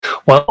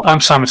Well, I'm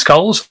Simon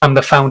Scholes. I'm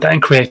the founder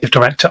and creative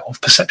director of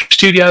Perception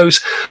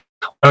Studios.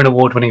 We're an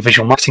award-winning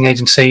visual marketing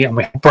agency, and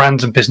we help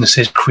brands and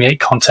businesses create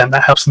content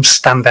that helps them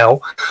stand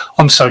out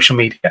on social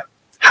media.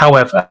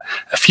 However,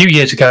 a few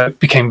years ago, it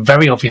became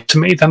very obvious to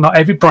me that not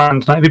every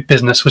brand, not every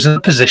business was in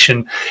a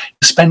position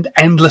to spend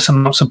endless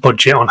amounts of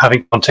budget on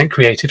having content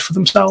created for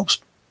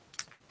themselves.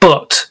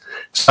 But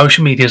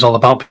social media is all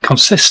about being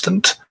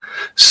consistent.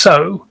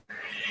 So,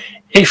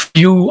 if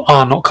you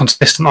are not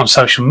consistent on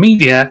social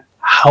media,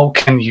 how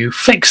can you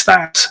fix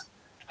that?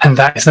 And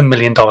that is the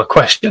million-dollar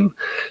question.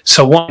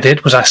 So what I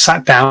did was I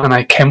sat down and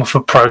I came up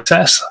with a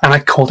process, and I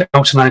called it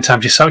How to 9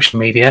 Times Your Social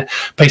Media.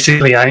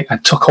 Basically, I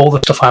took all the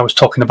stuff I was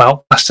talking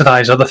about,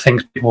 bastardized other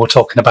things people were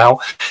talking about,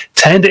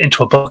 turned it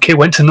into a book. It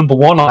went to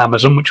 #1 on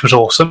Amazon, which was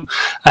awesome.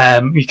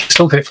 You can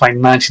still get it for like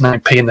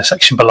 99p in the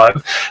section below.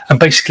 And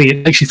basically,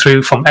 it takes you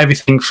through from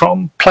everything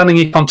from planning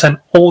your content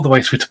all the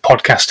way through to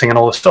podcasting and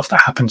all the stuff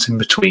that happens in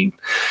between.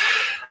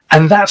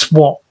 And that's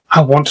what I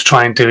want to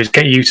try and do, is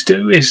get you to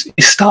do, is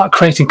start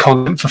creating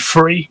content for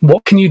free.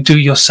 What can you do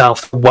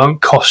yourself that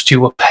won't cost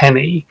you a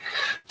penny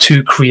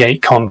to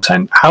create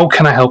content? How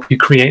can I help you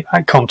create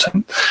that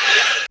content?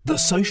 The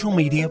Social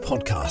Media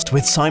Podcast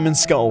with Simon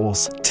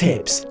Scholes.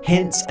 Tips,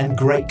 hints, and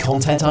great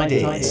content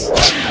ideas.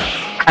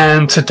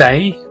 And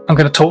today, I'm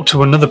going to talk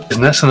to another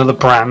business, another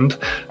brand,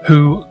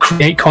 who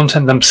create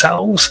content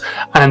themselves.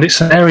 And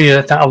it's an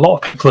area that a lot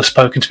of people have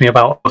spoken to me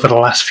about over the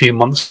last few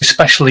months,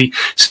 especially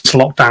since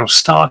lockdown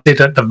started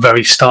at the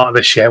very start of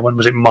this year. When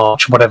was it?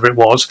 March, whatever it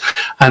was.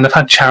 And I've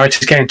had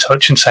charities get in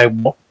touch and say,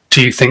 what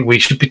do you think we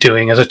should be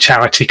doing as a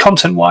charity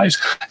content-wise?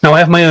 Now, I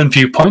have my own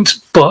viewpoints,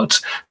 but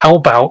how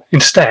about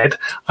instead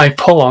I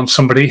pull on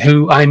somebody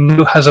who I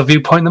know has a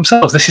viewpoint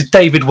themselves? This is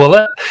David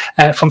Woollett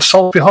from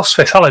Salisbury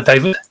Hospice. Hello,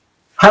 David.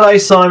 Hello,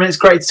 Simon. It's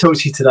great to talk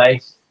to you today.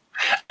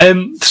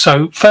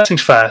 So first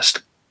things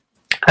first,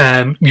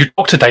 you're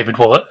Dr. David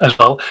Woollett as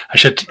well. I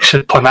should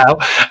point that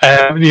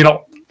out. You're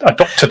not a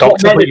doctor,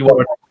 but you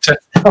are a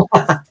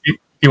doctor.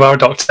 You are a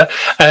doctor.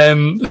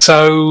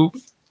 So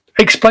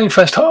explain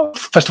first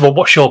of all,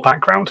 what's your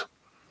background?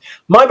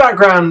 My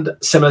background,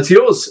 similar to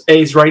yours,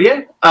 is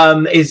radio.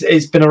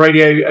 It's been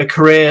a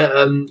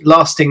career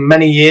lasting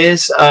many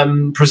years.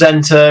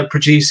 Presenter,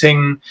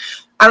 producing.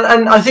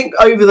 And I think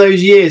over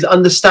those years,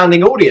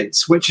 understanding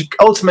audience, which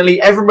ultimately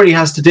everybody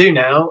has to do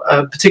now,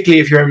 particularly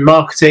if you're in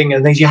marketing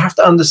and things, you have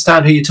to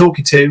understand who you're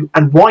talking to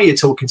and why you're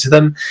talking to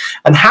them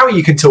and how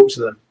you can talk to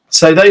them.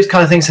 So those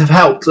kind of things have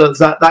helped.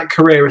 That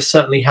career has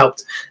certainly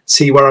helped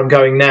see where I'm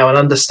going now and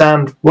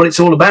understand what it's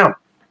all about.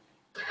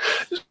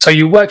 So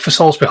you work for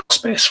Salisbury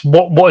Hospice.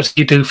 What does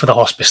you do for the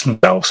hospice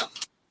themselves?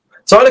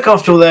 So I look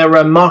after all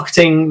their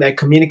marketing, their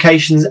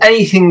communications,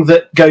 anything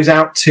that goes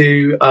out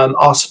to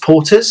our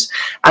supporters,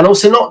 and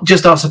also not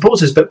just our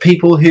supporters, but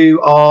people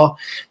who are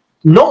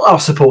not our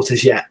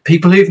supporters yet,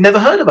 people who've never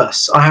heard of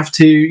us. I have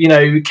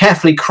to,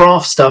 carefully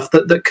craft stuff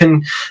that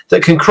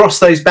can cross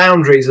those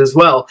boundaries as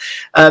well.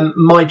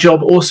 My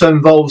job also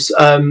involves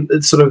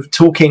sort of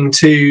talking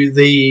to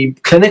the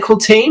clinical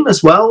team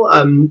as well,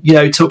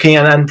 talking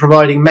and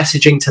providing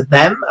messaging to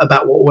them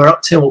about what we're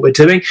up to and what we're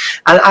doing.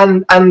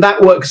 And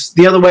that works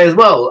the other way as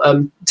well,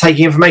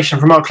 taking information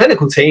from our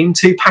clinical team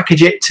to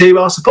package it to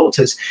our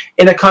supporters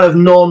in a kind of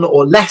non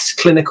or less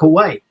clinical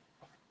way.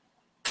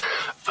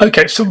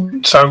 Okay, so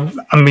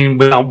I mean,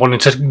 without wanting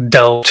to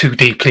delve too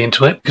deeply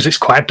into it, because it's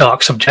quite a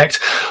dark subject,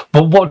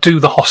 but what do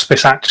the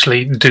hospice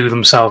actually do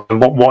themselves, and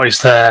what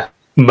is their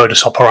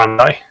modus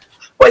operandi?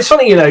 Well, it's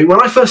funny,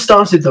 when I first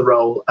started the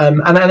role,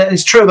 and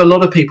it's true of a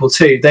lot of people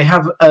too, they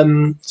have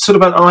sort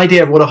of an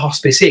idea of what a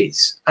hospice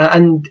is,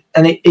 and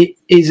it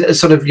is a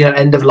sort of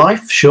end of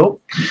life, sure,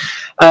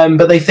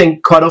 but they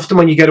think quite often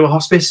when you go to a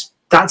hospice,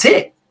 that's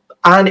it.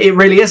 And it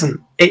really isn't.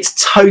 It's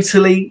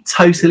totally,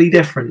 totally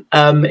different.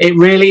 It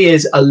really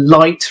is a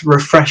light,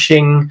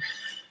 refreshing,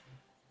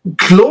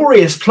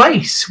 glorious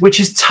place, which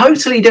is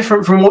totally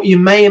different from what you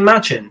may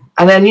imagine.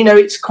 And then,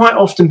 it's quite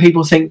often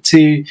people think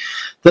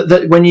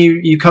that when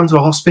you come to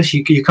a hospice,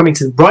 you're coming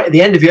to right at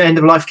the end of your end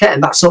of life care,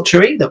 and that's not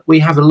true either. We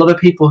have a lot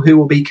of people who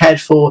will be cared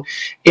for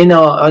in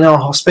our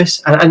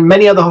hospice and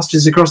many other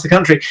hospices across the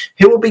country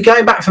who will be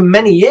going back for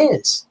many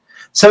years.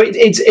 So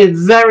it's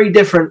very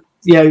different.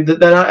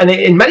 And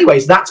in many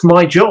ways, that's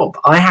my job.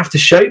 I have to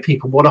show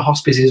people what a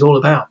hospice is all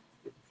about.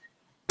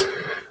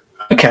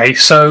 Okay,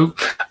 so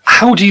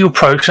how do you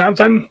approach that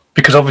then?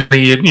 Because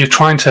obviously you're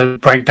trying to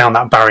break down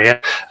that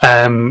barrier.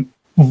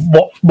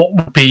 What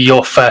would be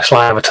your first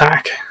line of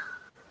attack?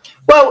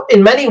 Well,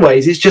 in many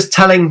ways, it's just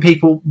telling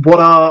people what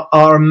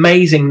our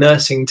amazing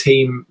nursing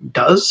team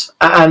does,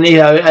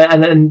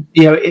 and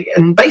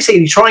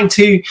basically trying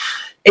to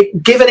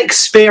give an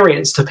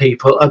experience to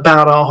people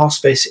about our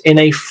hospice in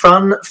a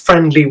fun,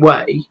 friendly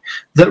way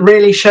that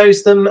really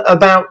shows them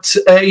about,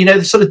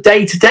 the sort of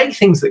day-to-day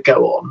things that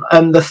go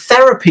on. The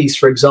therapies,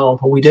 for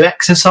example, we do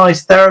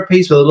exercise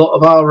therapies with a lot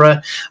of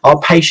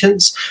our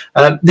patients.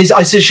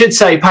 I should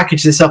say,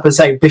 package this up as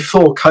saying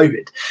before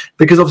COVID,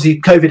 because obviously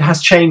COVID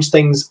has changed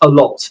things a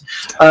lot.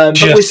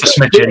 Just a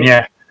smidgen,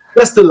 yeah.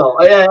 Just a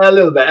lot, yeah, a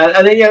little bit,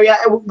 and then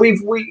we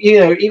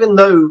even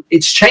though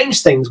it's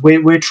changed things,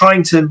 we're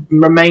trying to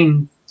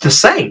remain the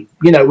same.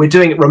 We're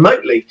doing it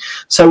remotely,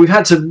 so we've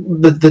had to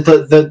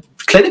the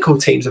clinical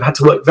teams have had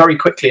to work very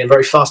quickly and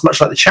very fast,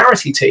 much like the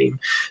charity team,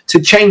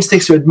 to change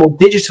things to a more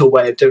digital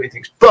way of doing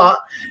things. But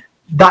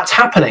that's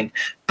happening.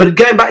 But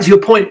going back to your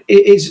point,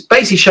 it is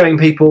basically showing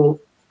people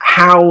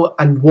how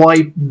and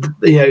why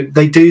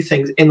they do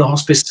things in the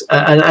hospice,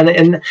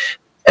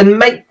 and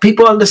make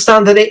people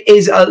understand that it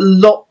is a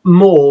lot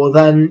more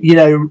than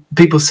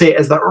people see it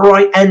as the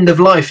right end of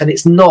life, and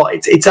it's not.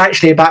 It's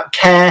actually about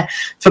care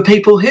for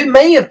people who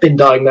may have been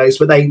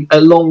diagnosed with a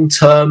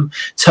long-term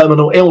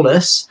terminal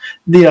illness,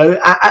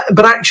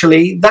 but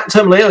actually that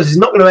terminal illness is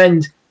not going to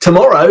end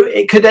tomorrow.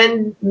 It could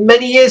end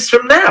many years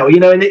from now,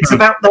 and it's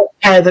about that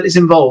care that is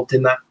involved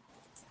in that.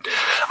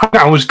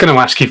 I was going to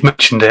ask, you've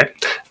mentioned it,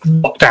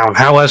 lockdown.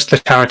 How has the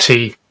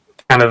charity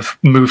kind of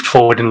moved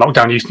forward in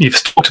lockdown?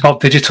 You've talked about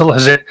digital.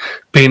 Has it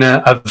been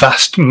a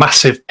vast,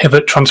 massive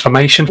pivot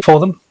transformation for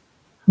them?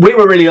 We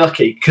were really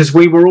lucky because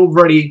we were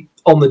already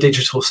on the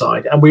digital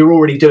side and we were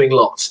already doing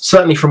lots.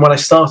 Certainly from when I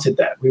started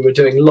there, we were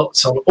doing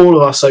lots on all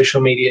of our social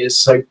medias.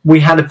 So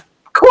we had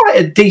quite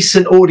a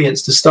decent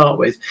audience to start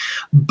with,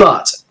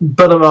 but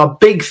of our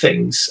big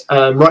things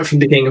right from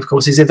the beginning, of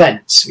course, is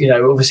events.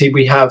 Obviously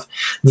we have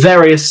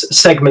various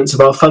segments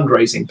of our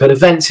fundraising, but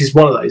events is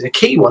one of those, a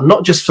key one,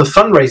 not just for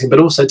fundraising but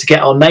also to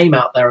get our name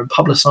out there and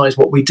publicize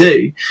what we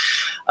do.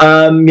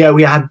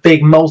 We had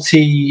big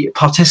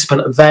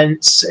multi-participant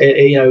events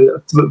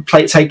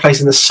take place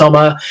in the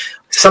summer.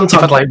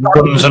 Sometimes like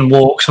runs and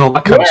walks and all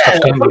that kind of stuff,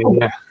 don't you?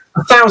 Yeah.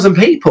 1,000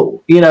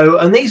 people,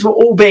 and these were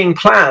all being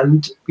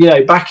planned,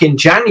 back in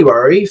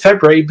January,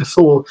 February,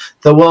 before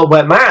the world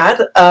went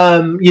mad,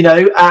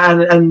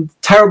 and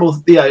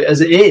terrible, as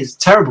it is,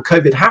 terrible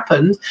COVID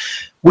happened.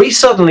 We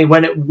suddenly,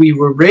 when we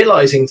were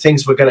realizing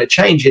things were going to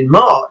change in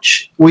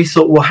March, we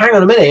thought, well, hang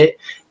on a minute,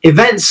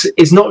 events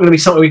is not going to be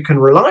something we can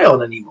rely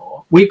on anymore.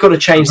 We've got to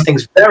change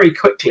things very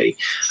quickly.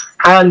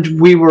 And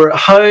we were at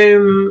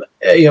home,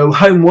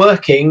 home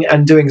working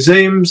and doing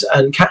Zooms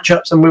and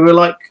catch-ups, and we were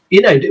like,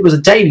 it was a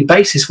daily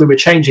basis we were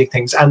changing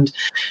things, and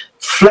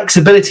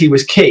flexibility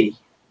was key.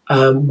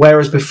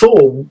 Whereas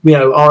before,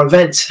 our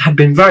events had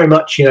been very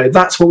much,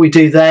 that's what we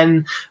do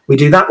then, we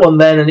do that one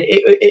then, and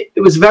it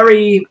was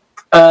very,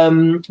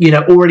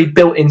 already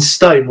built in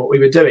stone what we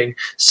were doing.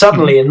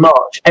 Suddenly in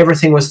March,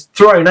 everything was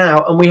thrown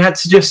out, and we had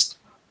to just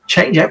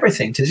change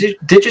everything to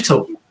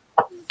digital.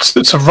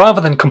 So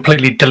rather than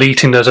completely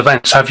deleting those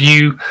events, have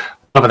you,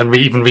 rather than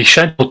even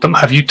rescheduled them,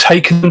 have you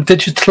taken them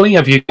digitally?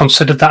 Have you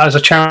considered that as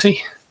a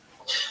charity?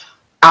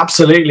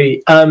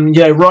 Absolutely.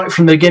 Right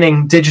from the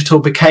beginning, digital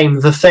became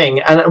the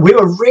thing. And we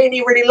were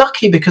really, really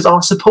lucky because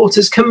our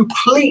supporters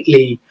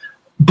completely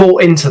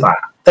bought into that.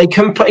 They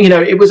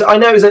it was, I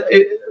know it was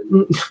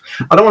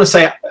I don't want to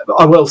say it,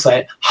 I will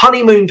say it,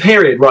 honeymoon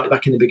period right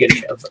back in the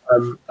beginning of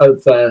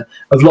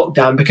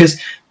lockdown,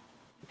 because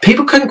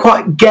people couldn't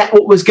quite get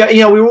what was going.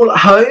 We were all at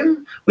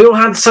home. We all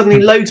had suddenly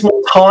loads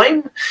more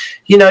time,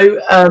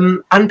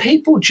 and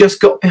people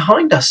just got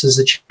behind us as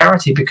a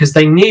charity because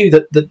they knew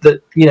that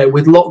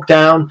with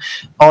lockdown,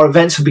 our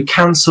events would be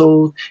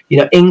cancelled.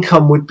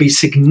 Income would be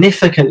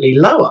significantly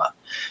lower,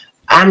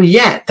 and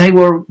yet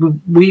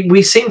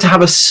we seemed to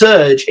have a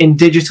surge in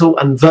digital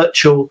and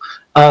virtual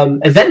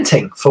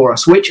eventing for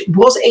us, which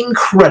was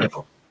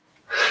incredible.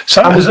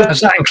 So has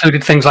that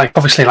included things like,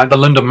 obviously, like the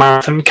London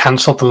Marathon,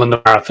 cancelled the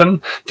London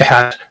Marathon. They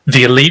had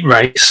the elite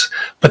race,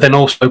 but then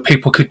also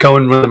people could go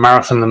and run the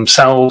marathon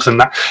themselves and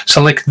that.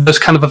 So like those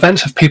kind of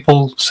events, have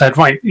people said,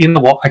 right, you know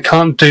what, I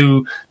can't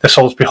do the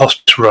Salisbury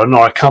Hospice run,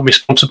 or I can't be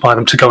sponsored by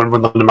them to go and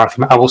run the London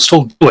Marathon. I will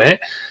still do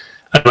it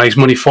and raise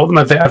money for them.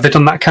 Have they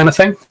done that kind of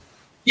thing?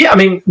 Yeah, I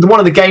mean, one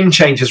of the game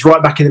changers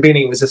right back in the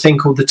beginning was a thing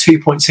called the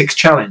 2.6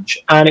 Challenge.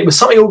 And it was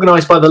something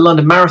organised by the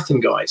London Marathon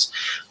guys.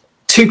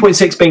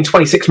 2.6 being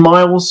 26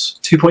 miles,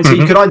 2.6.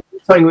 You could either do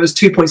something that was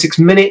 2.6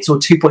 minutes or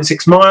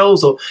 2.6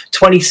 miles or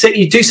 26.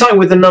 You do something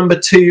with the number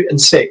 2 and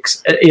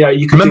 6.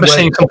 You could remember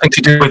seeing something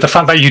to do with the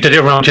fact that you did it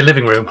around your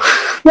living room.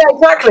 Yeah,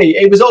 exactly.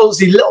 It was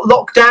obviously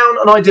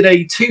lockdown, and I did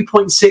a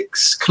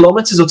 2.6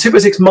 kilometres or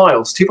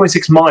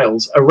 2.6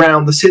 miles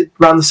around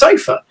the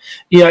sofa.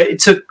 It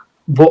took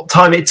what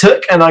time it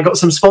took, and I got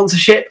some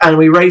sponsorship and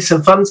we raised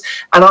some funds,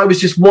 and I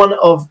was just one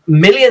of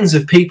millions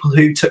of people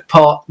who took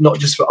part, not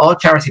just for our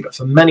charity but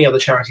for many other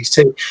charities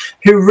too,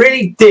 who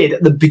really did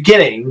at the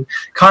beginning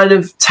kind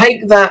of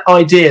take that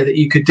idea that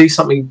you could do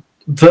something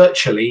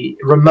virtually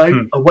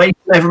remote, away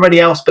from everybody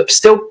else, but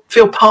still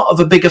feel part of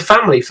a bigger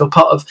family, feel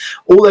part of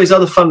all those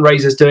other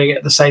fundraisers doing it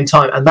at the same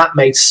time. And that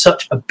made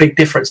such a big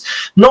difference,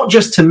 not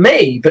just to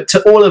me, but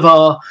to all of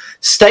our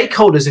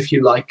stakeholders, if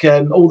you like,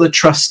 all the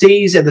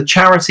trustees and the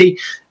charity,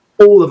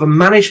 all of the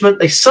management.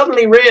 They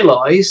suddenly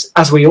realised,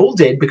 as we all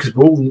did, because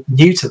we're all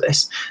new to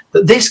this,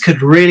 that this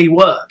could really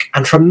work.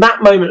 And from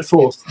that moment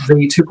forth, the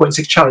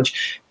 2.6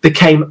 Challenge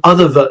became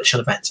other virtual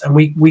events. And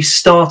we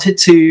started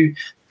to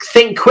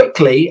think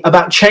quickly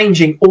about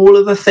changing all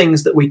of the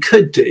things that we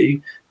could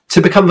do to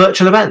become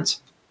virtual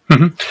events.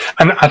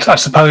 And I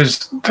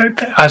suppose,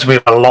 as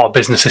with a lot of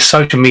businesses,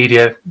 social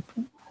media,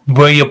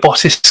 were your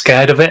bosses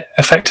scared of it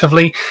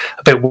effectively?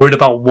 A bit worried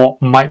about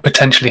what might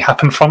potentially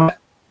happen from it?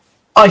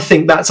 I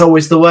think that's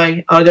always the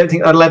way. I don't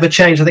think that'll ever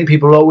change. I think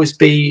people will always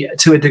be,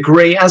 to a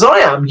degree, as I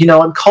am.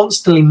 I'm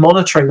constantly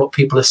monitoring what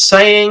people are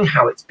saying,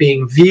 how it's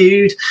being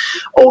viewed,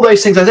 all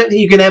those things. I don't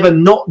think you can ever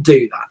not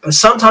do that. But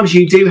sometimes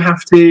you do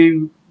have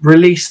to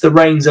release the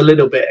reins a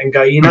little bit and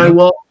go, you know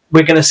what?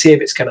 We're going to see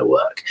if it's going to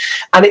work.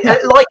 And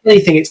like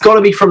anything, it's got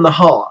to be from the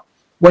heart.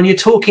 When you're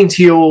talking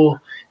to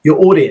your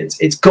audience,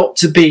 it's got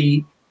to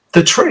be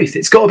the truth.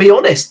 It's got to be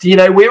honest. We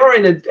are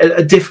in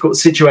a difficult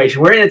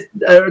situation. We're in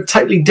a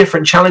totally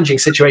different, challenging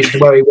situation to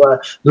where we were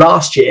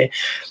last year.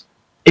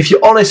 If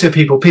you're honest with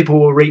people, people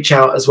will reach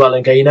out as well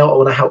and go, you know what, I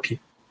want to help you.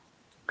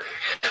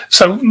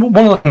 So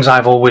one of the things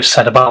I've always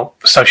said about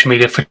social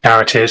media for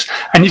charities,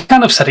 and you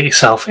kind of said it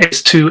yourself,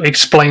 is to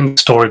explain the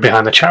story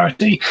behind the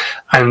charity.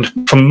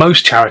 And for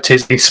most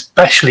charities,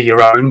 especially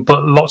your own,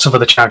 but lots of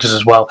other charities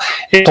as well,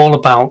 it's all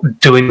about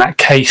doing that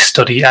case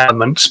study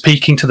element,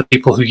 speaking to the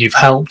people who you've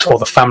helped or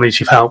the families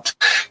you've helped,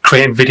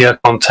 creating video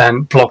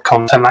content, blog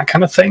content, that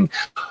kind of thing.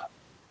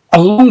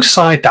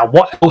 Alongside that,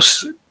 what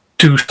else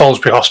do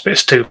Salisbury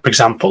Hospice do, for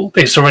example?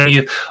 Is there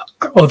any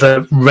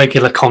other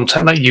regular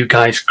content that you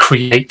guys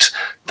create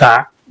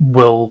that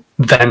will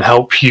then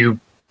help you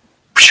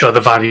show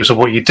the values of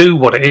what you do,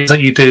 what it is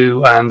that you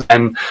do, and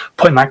then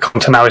putting that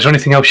content out? Is there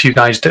anything else you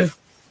guys do?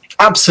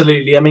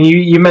 Absolutely. I mean,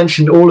 you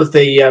mentioned all of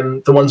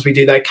the ones we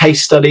do there,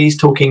 case studies,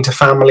 talking to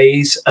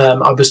families.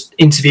 I was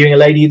interviewing a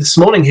lady this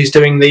morning who's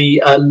doing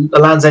the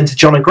Land's End to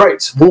John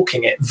O'Groats,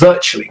 walking it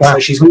virtually. Wow. So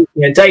she's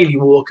walking a daily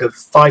walk of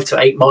 5 to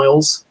 8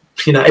 miles,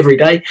 every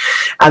day.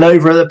 And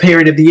over the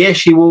period of the year,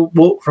 she will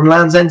walk from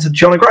Land's End to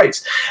John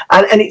O'Groats.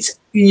 And it's,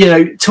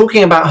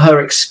 talking about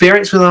her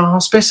experience with our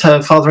hospice.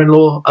 Her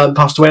father-in-law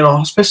passed away in our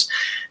hospice.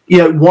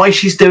 Why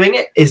she's doing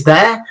it is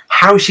there,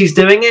 how she's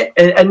doing it.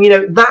 And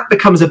that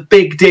becomes a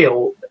big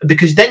deal,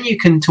 because then you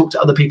can talk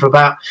to other people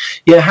about,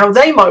 how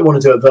they might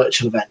want to do a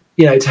virtual event,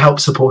 to help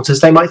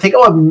supporters. They might think,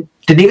 I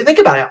didn't even think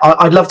about it.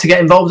 I'd love to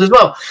get involved as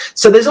well.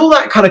 So there's all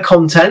that kind of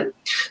content.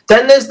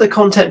 Then there's the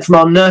content from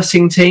our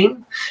nursing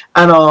team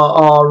and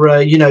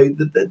our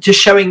just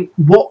showing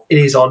what it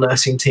is our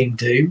nursing team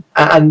do,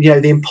 and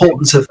the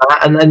importance of that.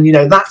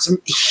 And that's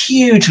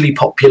hugely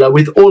popular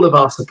with all of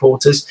our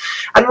supporters,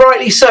 and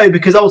rightly so,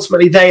 because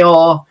ultimately they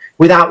are.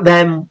 Without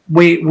them,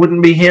 we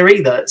wouldn't be here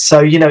either.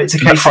 So it's a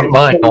case of front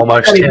line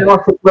almost,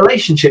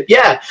 relationship,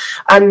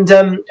 and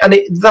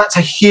that's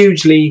a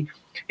hugely,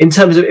 in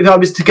terms of, if I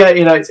was to go,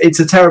 it's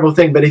a terrible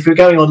thing, but if you're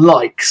going on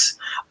likes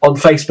on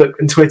Facebook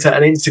and Twitter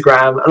and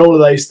Instagram and all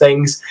of those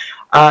things,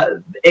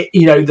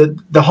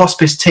 the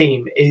hospice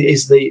team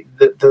is the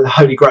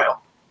holy grail.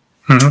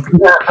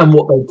 That and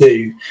what they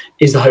do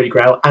is the holy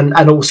grail, and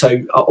also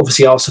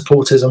obviously our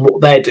supporters and what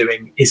they're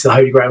doing is the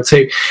holy grail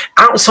too.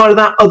 Outside of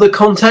that, other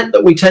content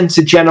that we tend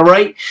to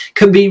generate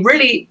can be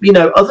really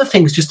other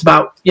things, just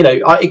about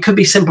it could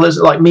be simple as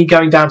like me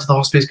going down to the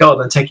hospice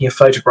garden and taking a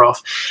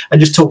photograph and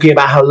just talking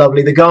about how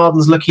lovely the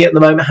garden's looking at the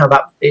moment, how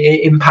that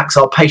it impacts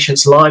our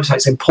patients' lives, how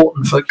it's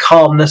important for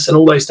calmness and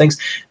all those things.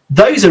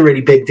 Those are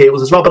really big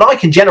deals as well, but I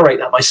can generate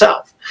that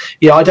myself.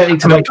 I don't need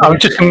to make. I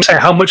was just going to say,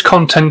 how much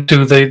content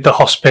do the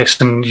hospice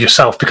and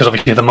yourself, because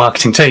obviously the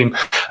marketing team,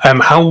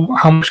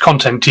 how much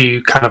content do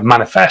you kind of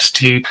manifest?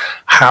 Do you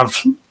have,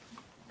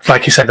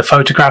 like you said, the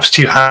photographs?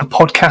 Do you have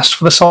podcasts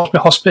for the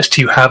Salisbury Hospice?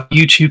 Do you have a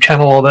YouTube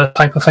channel, all those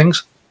type of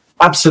things?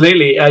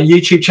 Absolutely. A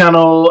YouTube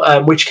channel,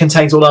 which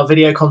contains all our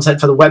video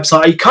content for the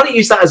website. I kind of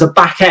use that as a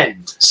back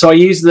end. So I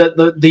use the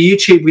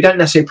YouTube. We don't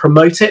necessarily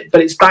promote it, but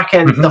it's back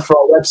end stuff for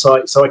our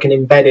website, so I can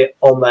embed it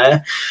on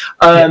there.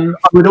 I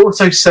would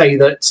also say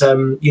that,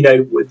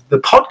 with the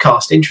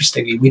podcast,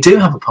 interestingly, we do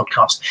have a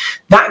podcast.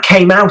 That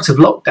came out of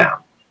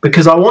lockdown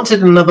because I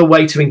wanted another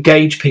way to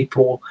engage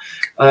people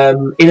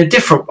in a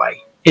different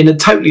way, in a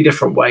totally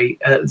different way,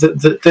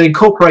 that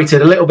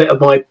incorporated a little bit of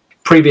my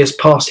previous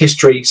past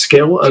history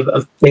skill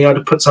of being able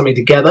to put something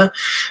together,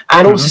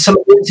 and also some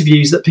of the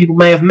interviews that people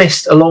may have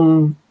missed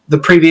along the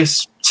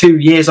previous 2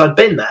 years I'd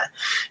been there.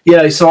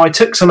 So I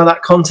took some of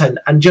that content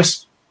and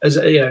just as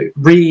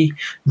reused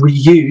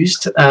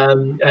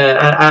and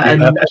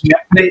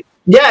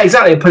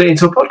exactly, and put it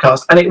into a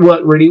podcast, and it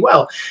worked really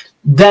well.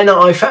 Then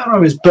I found I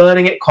was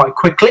burning it quite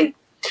quickly.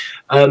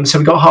 So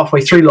we got halfway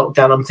through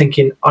lockdown. I'm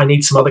thinking I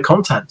need some other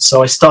content.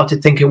 So I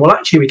started thinking, well,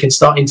 actually, we can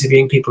start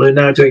interviewing people who are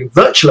now doing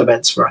virtual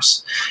events for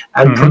us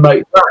and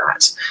promote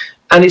that.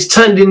 And it's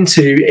turned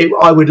into,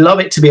 I would love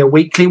it to be a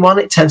weekly one.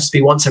 It tends to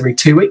be once every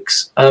 2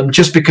 weeks,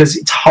 just because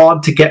it's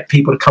hard to get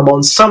people to come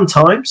on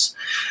sometimes.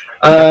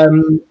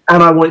 And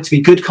I want it to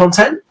be good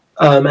content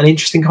and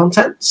interesting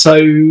content. So,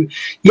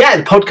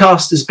 the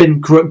podcast has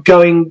been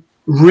going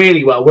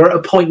really well. We're at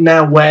a point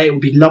now where it would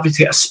be lovely to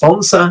get a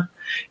sponsor.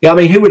 I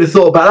mean, who would have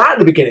thought about that in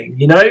the beginning,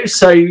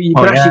 So you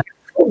can actually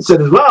get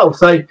sponsored as well.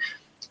 So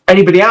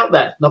anybody out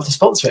there, love to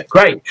sponsor it.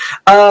 Great.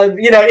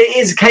 It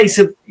is a case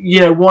of,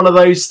 one of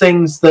those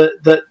things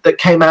that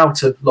came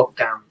out of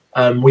lockdown.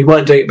 We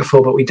weren't doing it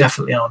before, but we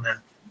definitely are now.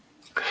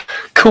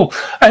 Cool.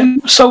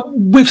 And so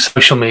with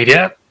social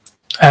media,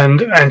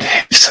 and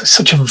it's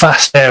such a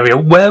vast area,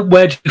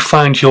 where do you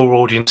find your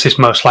audience is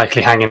most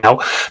likely hanging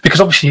out?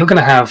 Because obviously you're going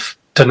to have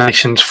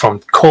donations from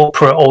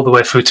corporate all the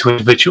way through to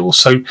individuals.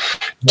 So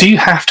do you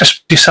have to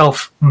spread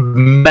yourself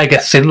mega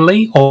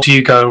thinly, or do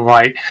you go,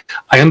 right,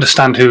 we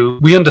understand who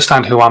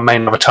our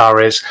main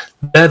avatar is,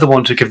 they're the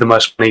ones who give the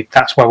most money,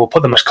 that's where we'll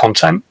put the most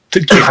content?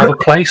 Do you have a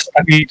place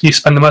that you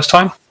spend the most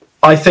time?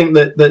 I think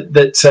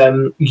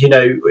that you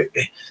know,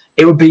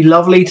 it would be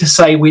lovely to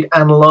say we'd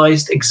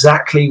analysed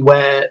exactly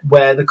where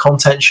the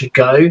content should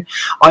go.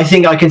 I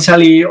think I can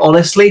tell you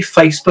honestly,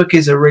 Facebook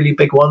is a really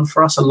big one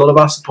for us. A lot of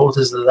our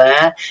supporters are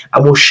there,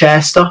 and we'll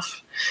share stuff.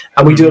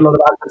 And we do a lot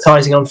of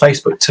advertising on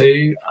Facebook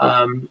too.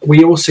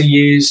 We also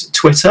use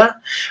Twitter.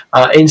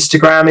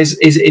 Instagram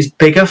is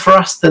bigger for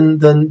us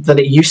than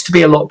it used to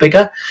be. A lot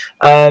bigger.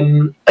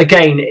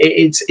 Again,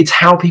 it's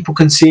how people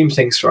consume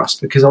things for us,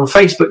 because on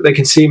Facebook they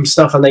consume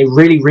stuff and they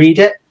really read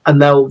it,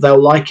 and they'll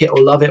like it or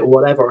love it or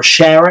whatever, or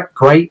share it.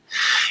 Great.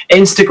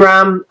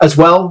 Instagram as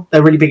well,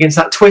 they're really big into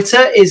that.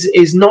 Twitter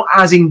is not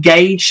as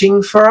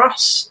engaging for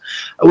us.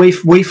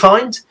 We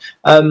find.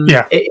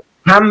 It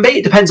can be.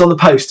 It depends on the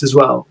post as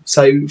well.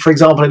 So, for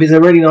example, if it's a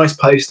really nice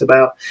post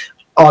about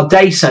our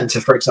day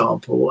centre, for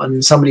example,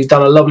 and somebody's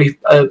done a lovely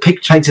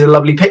painted a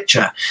lovely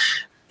picture,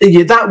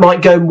 that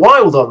might go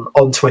wild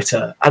on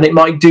Twitter, and it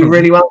might do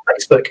really well on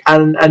Facebook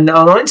and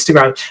on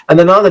Instagram. And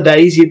then other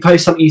days you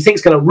post something you think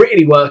is going to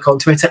really work on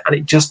Twitter, and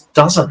it just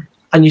doesn't.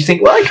 And you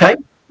think, well, okay,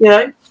 you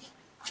know,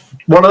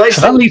 one of those.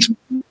 So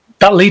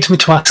that leads me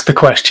to ask the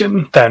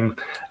question then,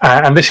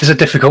 and this is a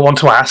difficult one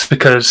to ask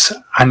because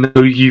I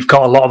know you've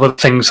got a lot of other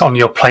things on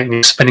your plate and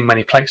you're spinning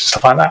many plates and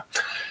stuff like that.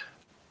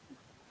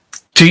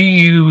 Do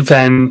you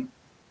then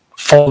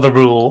follow the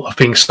rule of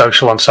being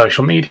social on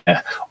social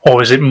media,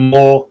 or is it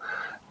more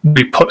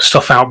we put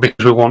stuff out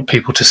because we want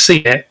people to see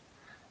it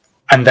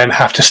and then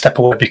have to step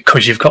away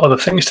because you've got other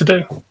things to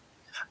do?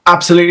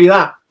 Absolutely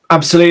that.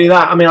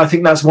 I mean, I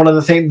think that's one of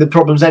the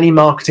problems any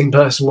marketing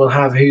person will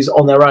have who's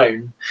on their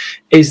own,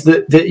 is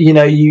that you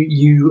know,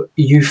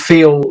 you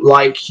feel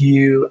like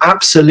you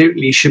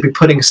absolutely should be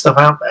putting stuff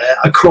out there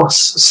across,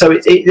 so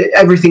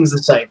everything's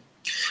the same,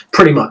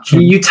 pretty much.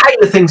 You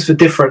tailor things for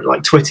different,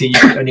 like Twitter, you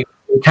only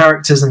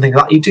characters and things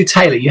like that. You do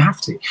tailor, you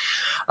have to.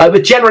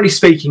 But generally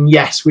speaking,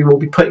 yes, we will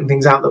be putting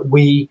things out that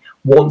we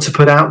want to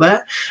put out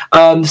there.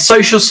 The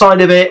social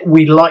side of it,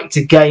 we like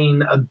to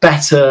gain a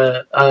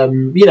better,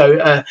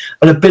 an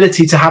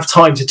ability to have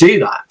time to do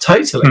that.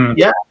 Totally,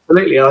 yeah,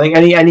 absolutely. I think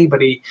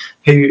anybody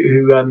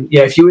who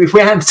if we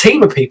had a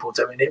team of people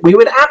doing it, we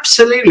would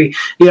absolutely,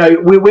 you know,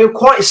 we're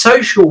quite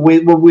social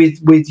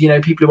with you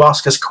know, people who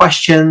ask us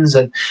questions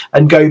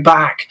and go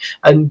back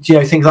and, you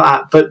know, things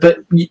like that.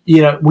 But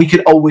you know, we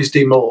could always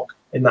do more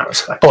in that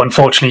respect. But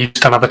unfortunately, you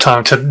just don't have the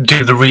time to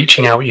do the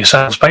reaching out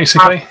yourselves,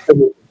 basically.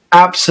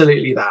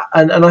 Absolutely that,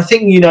 and I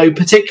think, you know,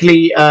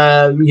 particularly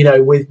you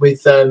know,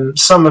 with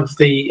some of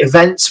the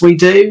events we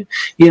do,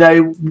 you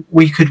know,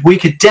 we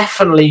could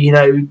definitely, you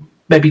know,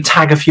 maybe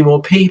tag a few more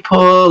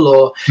people,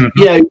 or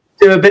you know,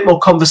 do a bit more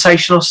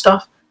conversational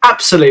stuff.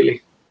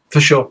 Absolutely,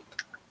 for sure.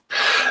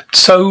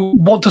 So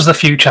what does the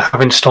future have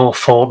in store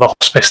for the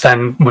hospice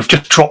then? We've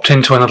just dropped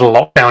into another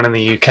lockdown in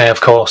the UK, of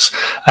course.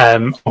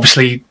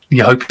 Obviously,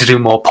 you're hoping to do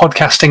more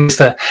podcasting. Is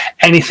there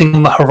anything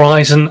on the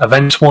horizon,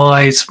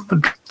 events-wise,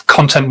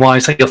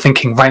 content-wise, that you're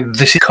thinking, right,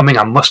 this is coming,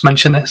 I must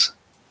mention this?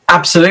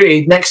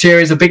 Absolutely. Next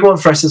year is a big one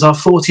for us. It's our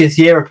 40th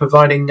year of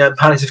providing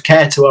palliative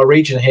care to our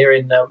region here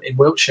in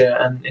Wiltshire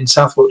and in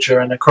South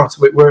Wiltshire and across.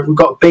 We've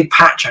got a big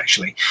patch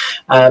actually,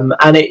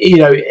 and it, you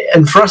know,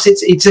 and for us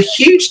it's a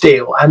huge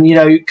deal. And you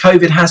know,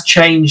 COVID has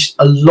changed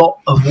a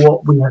lot of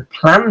what we had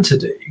planned to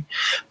do,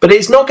 but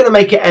it's not going to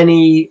make it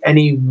any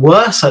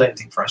worse, I don't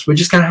think, for us. We're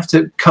just going to have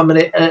to come at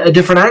it at a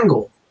different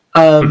angle.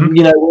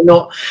 You know, we're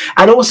not,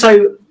 and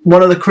also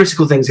one of the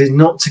critical things is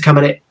not to come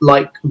at it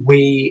like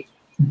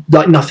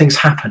nothing's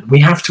happened. We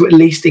have to at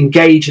least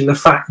engage in the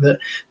fact that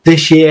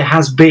this year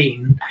has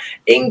been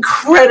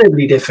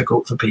incredibly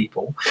difficult for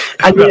people.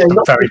 And you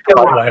know, very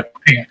polite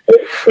way.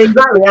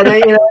 Exactly. And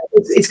you know,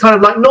 it's kind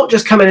of like not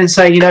just coming and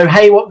saying, you know,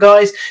 hey, what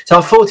guys, it's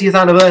our 40th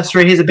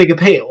anniversary, here's a big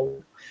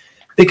appeal,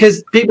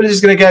 because people are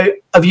just going to go,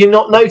 have you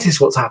not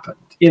noticed what's happened?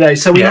 You know,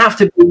 so we have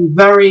to be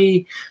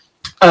very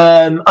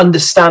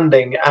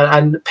understanding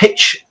and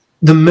pitch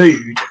the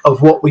mood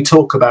of what we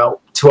talk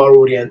about to our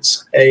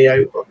audience, you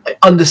know,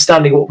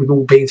 understanding what we've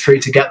all been through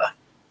together.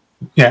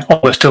 Yeah,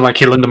 almost do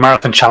like your London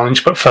Marathon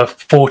challenge, but for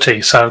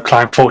 40. So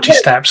climb 40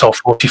 steps or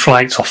 40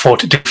 flights or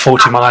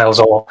 40 miles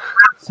or...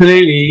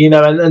 Absolutely, you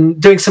know, and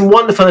doing some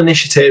wonderful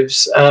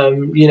initiatives,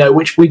 you know,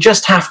 which we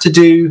just have to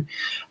do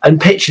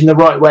and pitch in the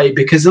right way,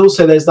 because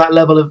also there's that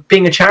level of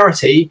being a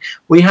charity.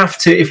 We have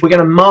to, if we're going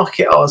to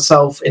market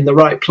ourselves in the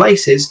right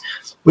places,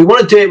 we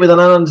want to do it with an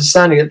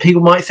understanding that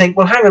people might think,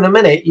 well, hang on a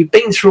minute, you've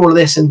been through all of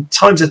this and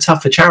times are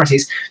tough for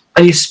charities.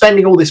 and you're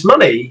spending all this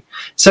money.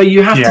 So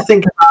you have to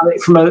think about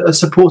it from a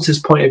supporter's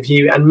point of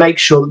view and make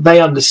sure that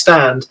they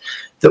understand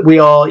that we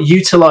are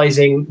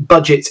utilising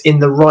budgets in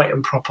the right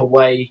and proper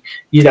way,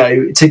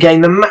 to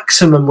gain the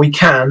maximum we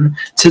can,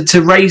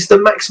 to raise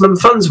the maximum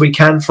funds we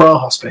can for our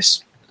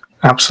hospice.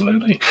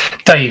 Absolutely.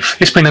 Dave,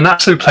 it's been an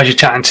absolute pleasure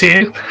chatting to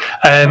you.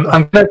 I'm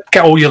going to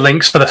get all your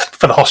links for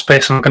the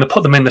hospice, and I'm going to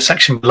put them in the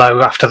section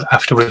below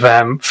after we've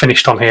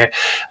finished on here.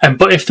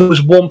 But if there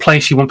was one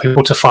place you want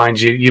people to find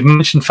you, you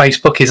mentioned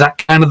Facebook. Is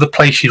that kind of the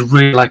place you'd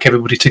really like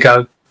everybody to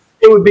go?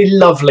 It would be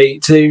lovely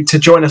to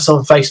join us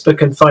on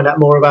Facebook and find out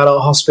more about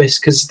our hospice,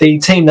 because the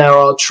team there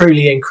are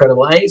truly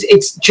incredible.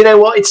 It's do you know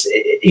what?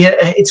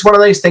 It's one of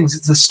those things.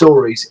 It's the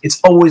stories.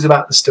 It's always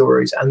about the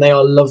stories, and they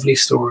are lovely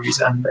stories,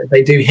 and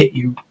they do hit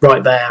you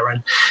right there.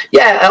 And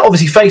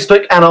obviously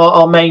Facebook and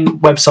our main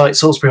website,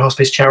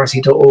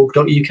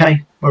 salisburyhospicecharity.org.uk.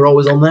 We're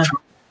always on there.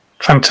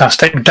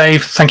 Fantastic.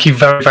 Dave, thank you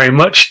very, very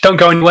much. Don't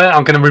go anywhere.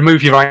 I'm going to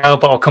remove you right now,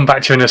 but I'll come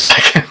back to you in a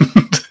second.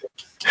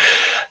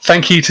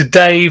 Thank you to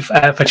Dave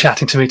for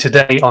chatting to me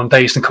today on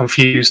Dazed and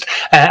Confused.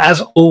 As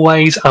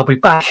always, I'll be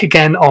back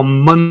again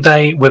on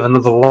Monday with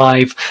another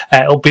live.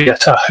 It'll be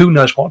at who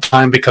knows what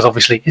time, because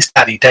obviously it's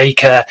daddy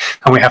daycare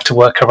and we have to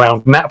work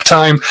around nap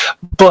time.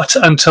 But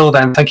until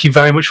then, thank you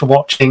very much for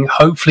watching.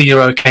 Hopefully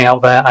you're okay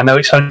out there. I know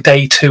it's only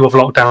day 2 of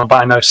lockdown,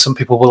 but I know some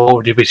people will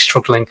already be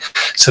struggling.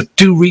 So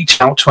do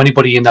reach out to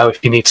anybody you know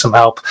if you need some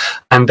help.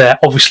 And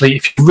obviously,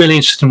 if you're really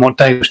interested in what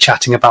Dave was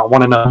chatting about,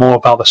 want to know more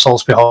about the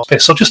Salisbury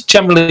Hospice, or just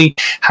generally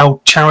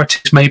how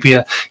charities maybe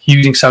are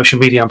using social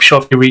media, I'm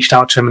sure if you reached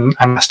out to him and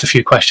asked a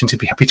few questions, he'd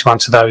be happy to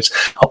answer those.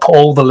 I'll put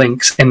all the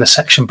links in the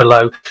section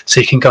below,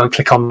 so you can go and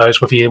click on those,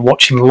 whether you're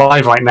watching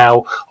live right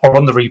now or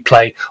on the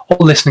replay or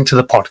listening to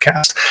the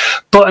podcast.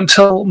 But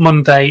until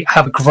Monday,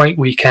 have a great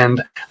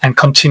weekend and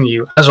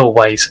continue, as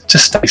always, to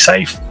stay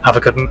safe. Have a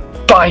good one.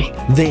 Bye.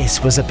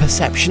 This was a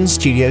Perception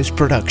Studios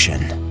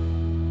production.